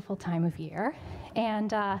absolutely beautiful time of year.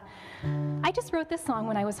 And I just wrote this song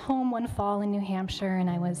when I was home one fall in New Hampshire, and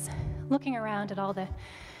I was looking around at all the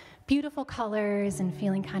beautiful colors and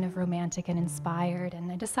feeling kind of romantic and inspired, and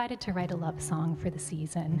I decided to write a love song for the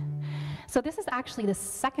season. So this is actually the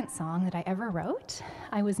second song that I ever wrote.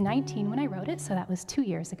 I was 19 when I wrote it, so that was 2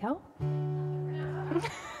 years ago.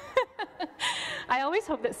 I always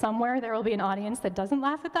hope that somewhere there will be an audience that doesn't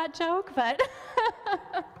laugh at that joke, but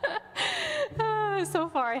so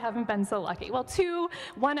far I haven't been so lucky. Well,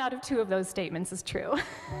 1 out of 2 of those statements is true.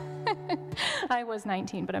 I was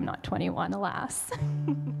 19, but I'm not 21, alas.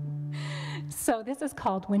 So this is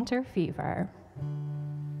called Winter Fever.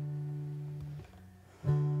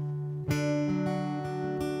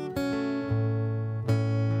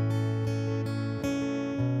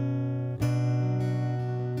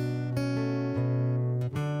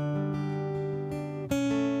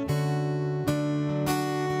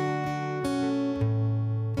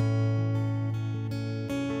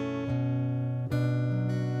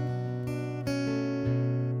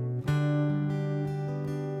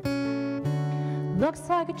 Looks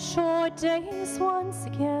like it's short days once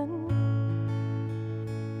again.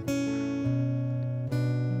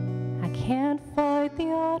 I can't fight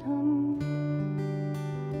the autumn,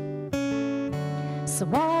 so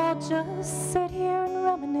I'll just sit here and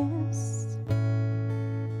reminisce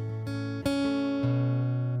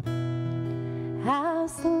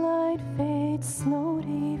as the light fades slow to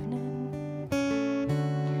evening.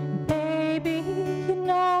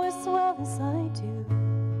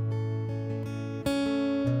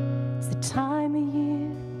 time of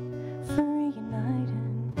year for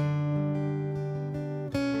reuniting.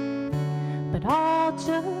 But I'll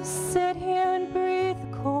just sit here and breathe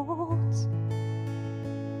the cold.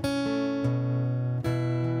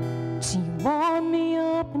 Till you warm me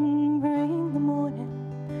up and bring the morning.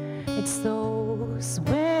 It's those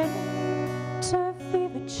winter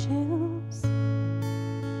fever chills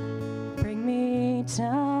bring me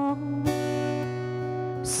down,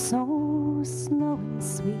 so slow and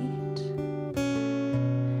sweet,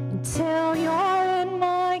 until you're in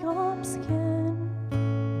my arms again,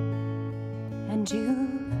 and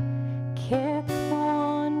you've kicked the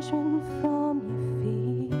wandering from your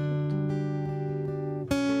feet.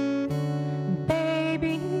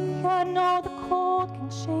 Baby, I know the cold can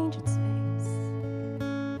change its face,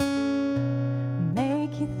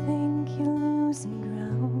 make you think you're losing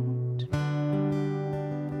ground.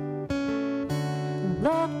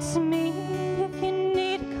 Look to me if you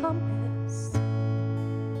need a compass.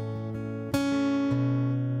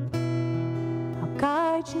 I'll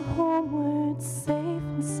guide you homeward safe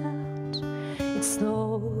and sound. It's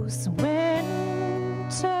those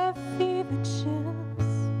winter fever chills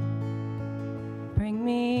bring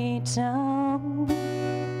me down,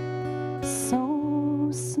 so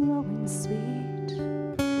slow and sweet,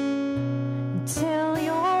 until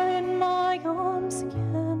you're in my arms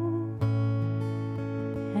again,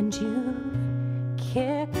 and you've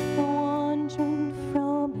kicked the wandering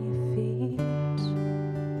from your feet.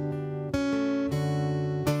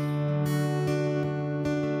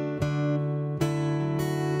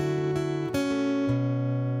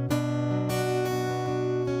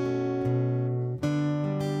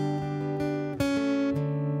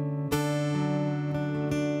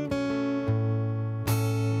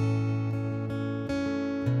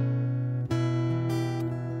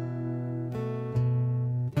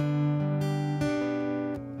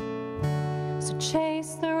 So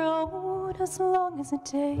chase the road as long as it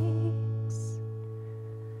takes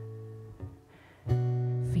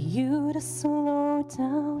for you to slow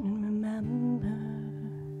down and remember,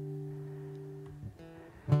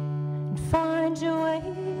 and find your way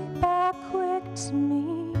back quick to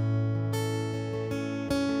me,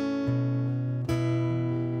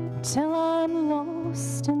 till I'm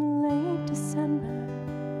lost in late December.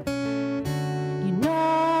 You know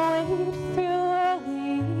I'll wait through early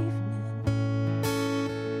evening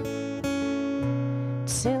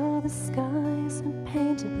till the skies are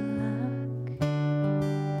painted black.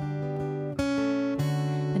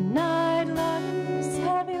 The night lies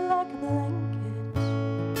heavy like a blanket,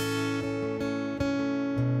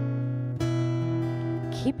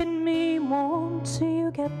 keeping me warm till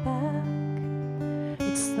you get back.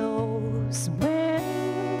 It's those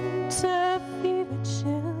winter fever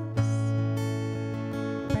chills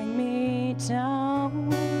bring me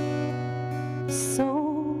down,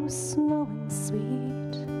 so slow and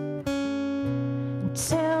sweet,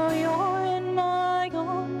 until you're in my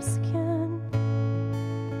arms again,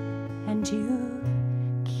 and you've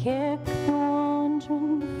kicked the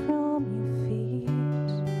wandering from your feet.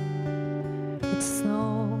 It's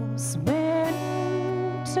those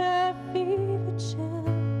winter fever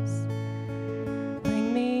chills bring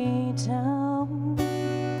me down,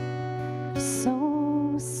 so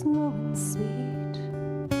slow and sweet,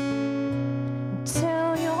 until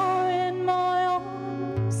you're in my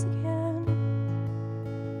arms again,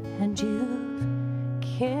 and you've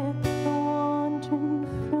kicked the wandering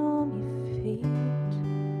from your feet.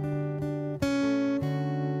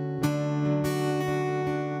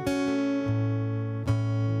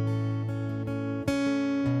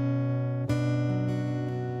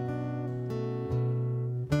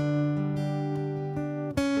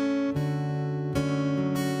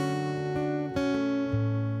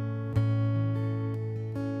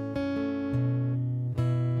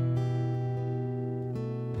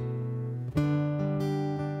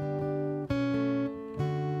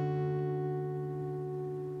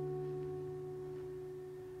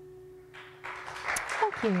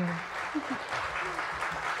 Thank you.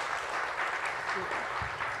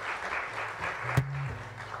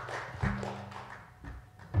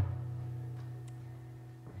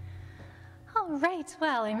 All right,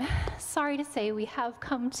 well, I'm sorry to say we have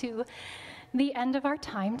come to the end of our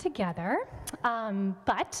time together.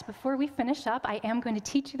 But before we finish up, I am going to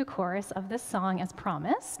teach you the chorus of this song as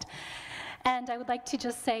promised. And I would like to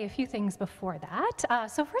just say a few things before that.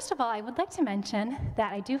 So first of all, I would like to mention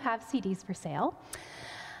that I do have CDs for sale.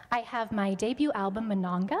 I have my debut album,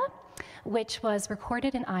 Monongah, which was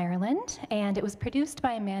recorded in Ireland, and it was produced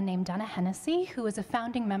by a man named Donna Hennessy, who was a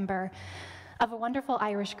founding member of a wonderful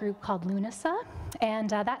Irish group called Lunasa,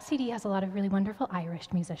 and that CD has a lot of really wonderful Irish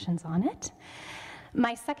musicians on it.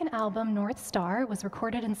 My second album, North Star, was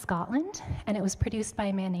recorded in Scotland, and it was produced by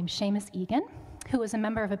a man named Seamus Egan, who was a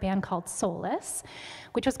member of a band called Solus,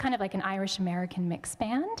 which was kind of like an Irish American mix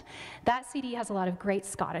band. That CD has a lot of great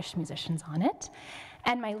Scottish musicians on it.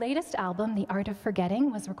 And my latest album, The Art of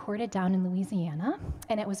Forgetting, was recorded down in Louisiana,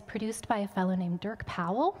 and it was produced by a fellow named Dirk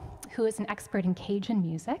Powell, who is an expert in Cajun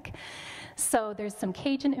music. So there's some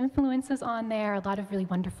Cajun influences on there, a lot of really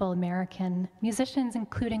wonderful American musicians,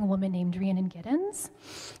 including a woman named Rhiannon Giddens,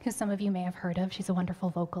 who some of you may have heard of. She's a wonderful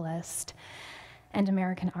vocalist and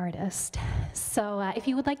American artist. So if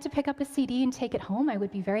you would like to pick up a CD and take it home, I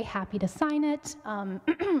would be very happy to sign it.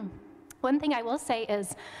 One thing I will say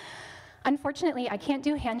is, unfortunately, I can't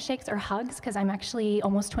do handshakes or hugs because I'm actually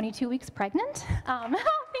almost 22 weeks pregnant. Thank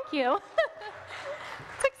you.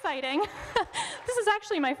 It's exciting. This is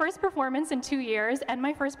actually my first performance in 2 years and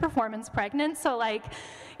my first performance pregnant, so like,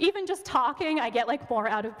 even just talking, I get like more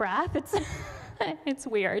out of breath. It's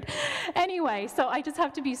weird. Anyway, so I just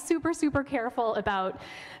have to be super, super careful about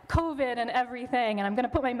COVID and everything, and I'm gonna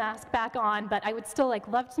put my mask back on, but I would still like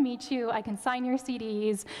love to meet you. I can sign your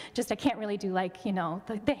CDs, just I can't really do like, you know,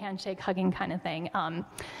 the handshake, hugging kind of thing.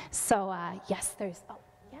 Yes, there's, oh,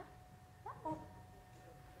 yeah?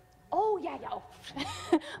 Oh, yeah, yeah. Oh.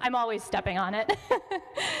 I'm always stepping on it.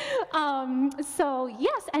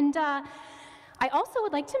 Yes, and I also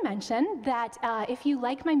would like to mention that if you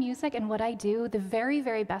like my music and what I do, the very,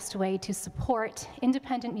 very best way to support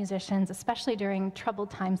independent musicians, especially during troubled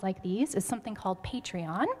times like these, is something called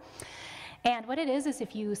Patreon. And what it is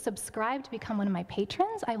if you subscribe to become one of my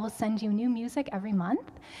patrons, I will send you new music every month.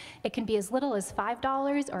 It can be as little as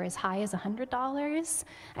 $5 or as high as $100.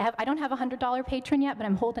 I don't have a $100 patron yet, but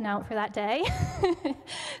I'm holding out for that day.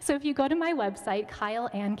 So if you go to my website,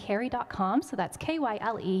 kyleanncarey.com, so that's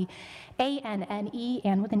KYLEANNE,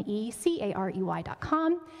 and with an E,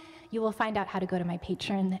 CAREY.com, you will find out how to go to my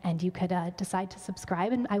Patreon, and you could decide to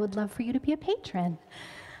subscribe, and I would love for you to be a patron.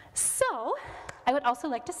 So, I would also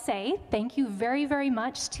like to say thank you very, very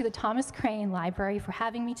much to the Thomas Crane Library for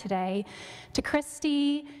having me today, to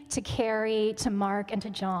Christy, to Carrie, to Mark, and to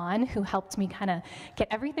John, who helped me kind of get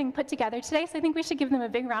everything put together today, so I think we should give them a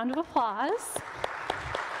big round of applause.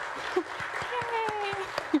 Yay!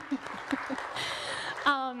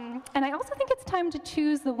 And I also think it's time to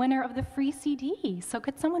choose the winner of the free CD. So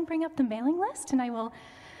could someone bring up the mailing list, and I will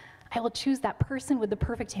choose that person with the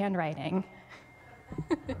perfect handwriting.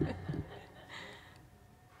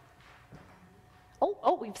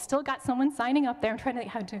 Oh, we've still got someone signing up there. I'm trying to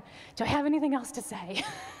think, do I have anything else to say?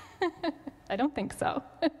 I don't think so.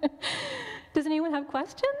 Does anyone have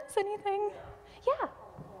questions? Anything? Yeah.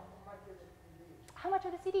 How much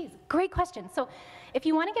are the CDs? Great question. So if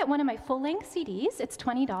you want to get one of my full-length CDs, it's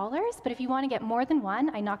 $20, but if you want to get more than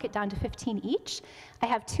one, I knock it down to $15 each. I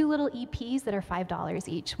have two little EPs that are $5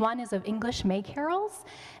 each. One is of English May carols,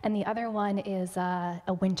 and the other one is a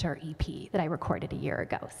winter EP that I recorded a year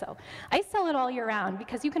ago. So I sell it all year round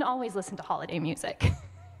because you can always listen to holiday music.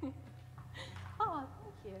 Oh,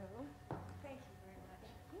 thank you. Thank you very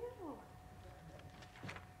much.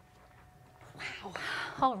 Wow.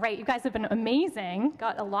 All right, you guys have been amazing.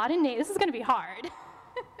 Got a lot of names. This is going to be hard.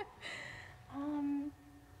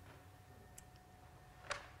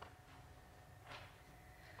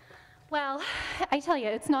 Well, I tell you,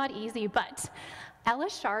 it's not easy, but Ella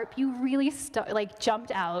Sharp, you really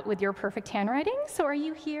jumped out with your perfect handwriting. So are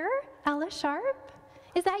you here, Ella Sharp?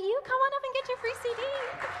 Is that you? Come on up and get your free CD.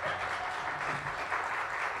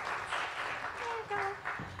 There you go.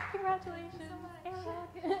 Congratulations.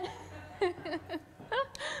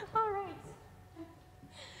 All right.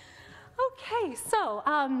 Okay, so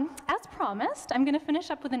as promised, I'm going to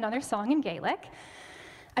finish up with another song in Gaelic.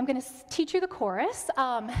 I'm going to teach you the chorus.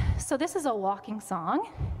 So this is a walking song.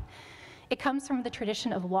 It comes from the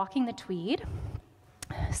tradition of walking the Tweed.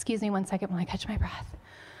 Excuse me one second while I catch my breath.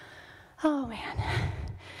 Oh, man.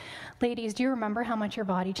 Ladies, do you remember how much your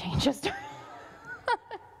body changes?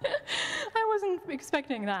 I wasn't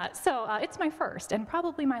expecting that. So it's my first and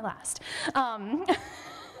probably my last.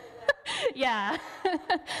 Yeah,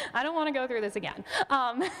 I don't want to go through this again.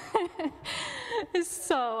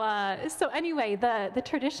 So anyway, the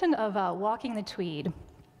tradition of walking the Tweed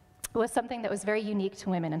was something that was very unique to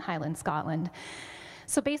women in Highland Scotland.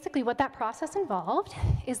 So basically what that process involved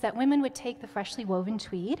is that women would take the freshly woven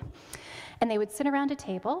tweed and they would sit around a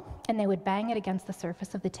table and they would bang it against the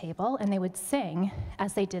surface of the table and they would sing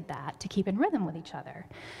as they did that to keep in rhythm with each other.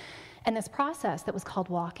 And this process that was called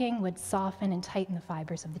walking would soften and tighten the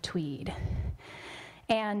fibers of the tweed.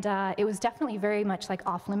 And it was definitely very much like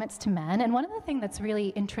off limits to men. And one of the things that's really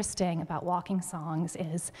interesting about walking songs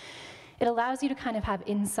is it allows you to kind of have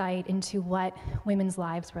insight into what women's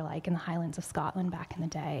lives were like in the Highlands of Scotland back in the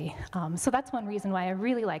day. So that's one reason why I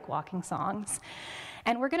really like walking songs.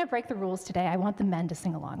 And we're going to break the rules today. I want the men to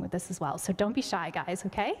sing along with this as well. So don't be shy, guys,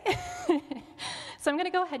 okay? So I'm going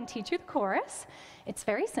to go ahead and teach you the chorus. It's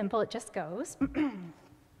very simple. It just goes. Did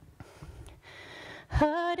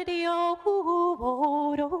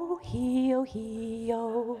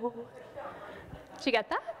you get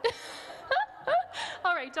that?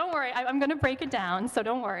 All right, don't worry. I'm going to break it down, so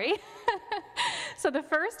don't worry. So the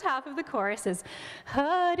first half of the chorus is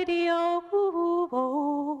that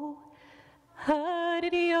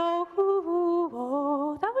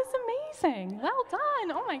was amazing. Well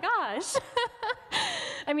done. Oh my gosh.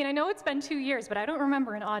 I mean, I know it's been 2 years, but I don't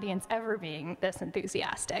remember an audience ever being this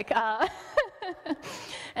enthusiastic.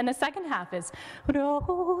 And the second half is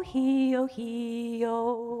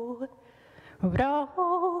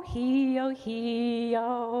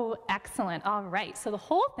excellent. All right. So the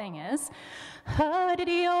whole thing is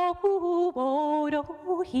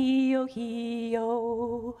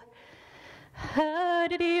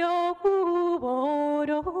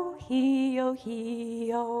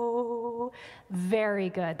very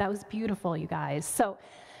good. That was beautiful, you guys. So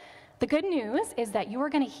the good news is that you are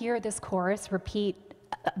going to hear this chorus repeat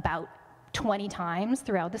about 20 times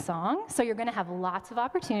throughout the song, so you're going to have lots of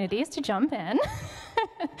opportunities to jump in.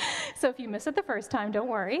 So if you miss it the first time, don't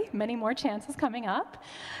worry. Many more chances coming up.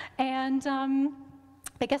 And I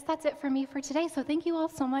guess that's it for me for today. So thank you all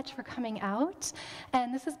so much for coming out.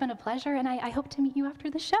 And this has been a pleasure, and I hope to meet you after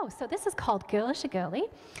the show. So this is called Gaelic Girlie.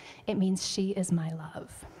 It means she is my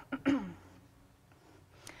love.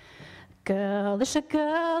 Gaelic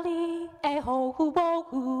girlie, ho ho ho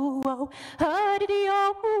ho, huddy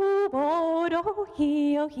oh ho ho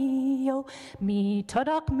heo heo, me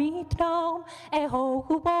todak me tom, ho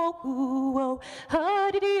ho ho,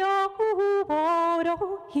 huddy oh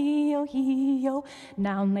ho heo heo,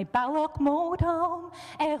 now me ballock motom,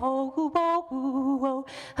 ho ho ho,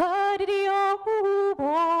 huddy oh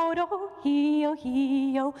heo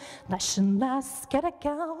heo, lesson lass get a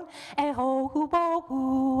gown, ho ho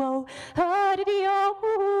ho.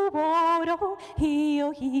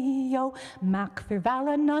 Heo heo, mac for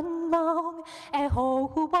valanon long, ho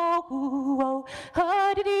ho ho,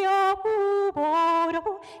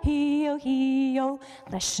 heo heo,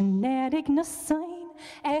 leshenetic no sign,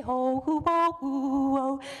 ho ho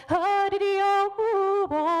ho,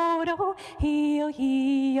 heo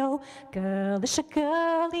heo, girlish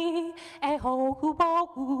girlie, ho ho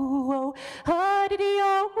ho,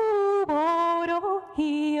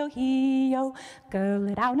 heo heo, girl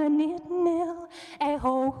it out a knit nil,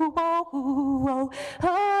 ho ho ho,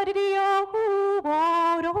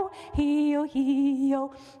 heo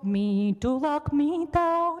heo, me do lock me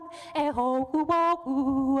down, ho ho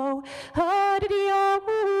ho,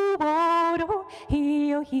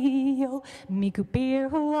 heo heo, me go beer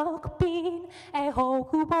lock bean, ho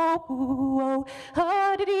ho ho,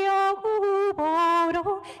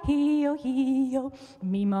 heo heo,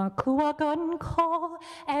 me ma kua gun call,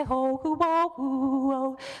 ho ho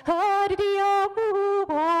ho,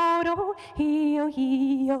 heo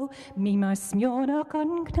heo, me ma smiona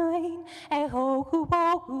gun knein, ho ho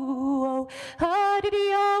ho,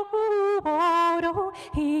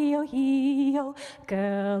 heo heo,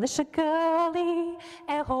 girlish a girlie,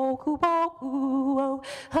 ho ho ho,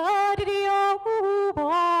 heo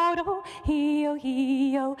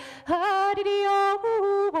heo,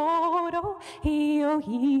 heo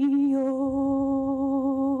heo.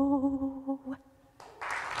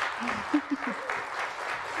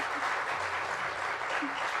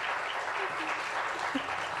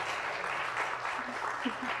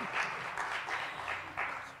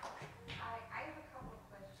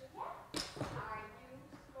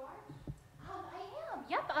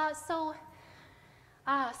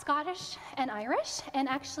 Scottish and Irish, and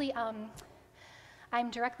actually I'm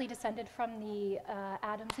directly descended from the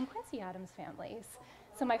Adams and Quincy Adams families.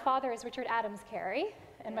 So my father is Richard Adams Carey,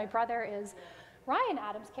 and my brother is Ryan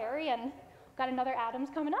Adams Carey, and got another Adams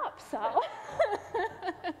coming up, so.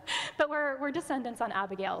 But we're descendants on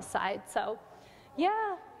Abigail's side, so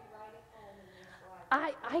yeah.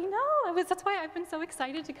 I know, that's why I've been so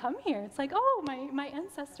excited to come here. It's like, oh, my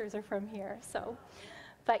ancestors are from here, so.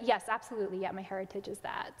 But yes, absolutely, yeah, my heritage is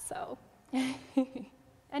that, so.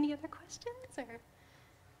 Any other questions, or?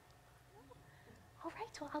 All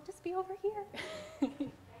right, well, I'll just be over here.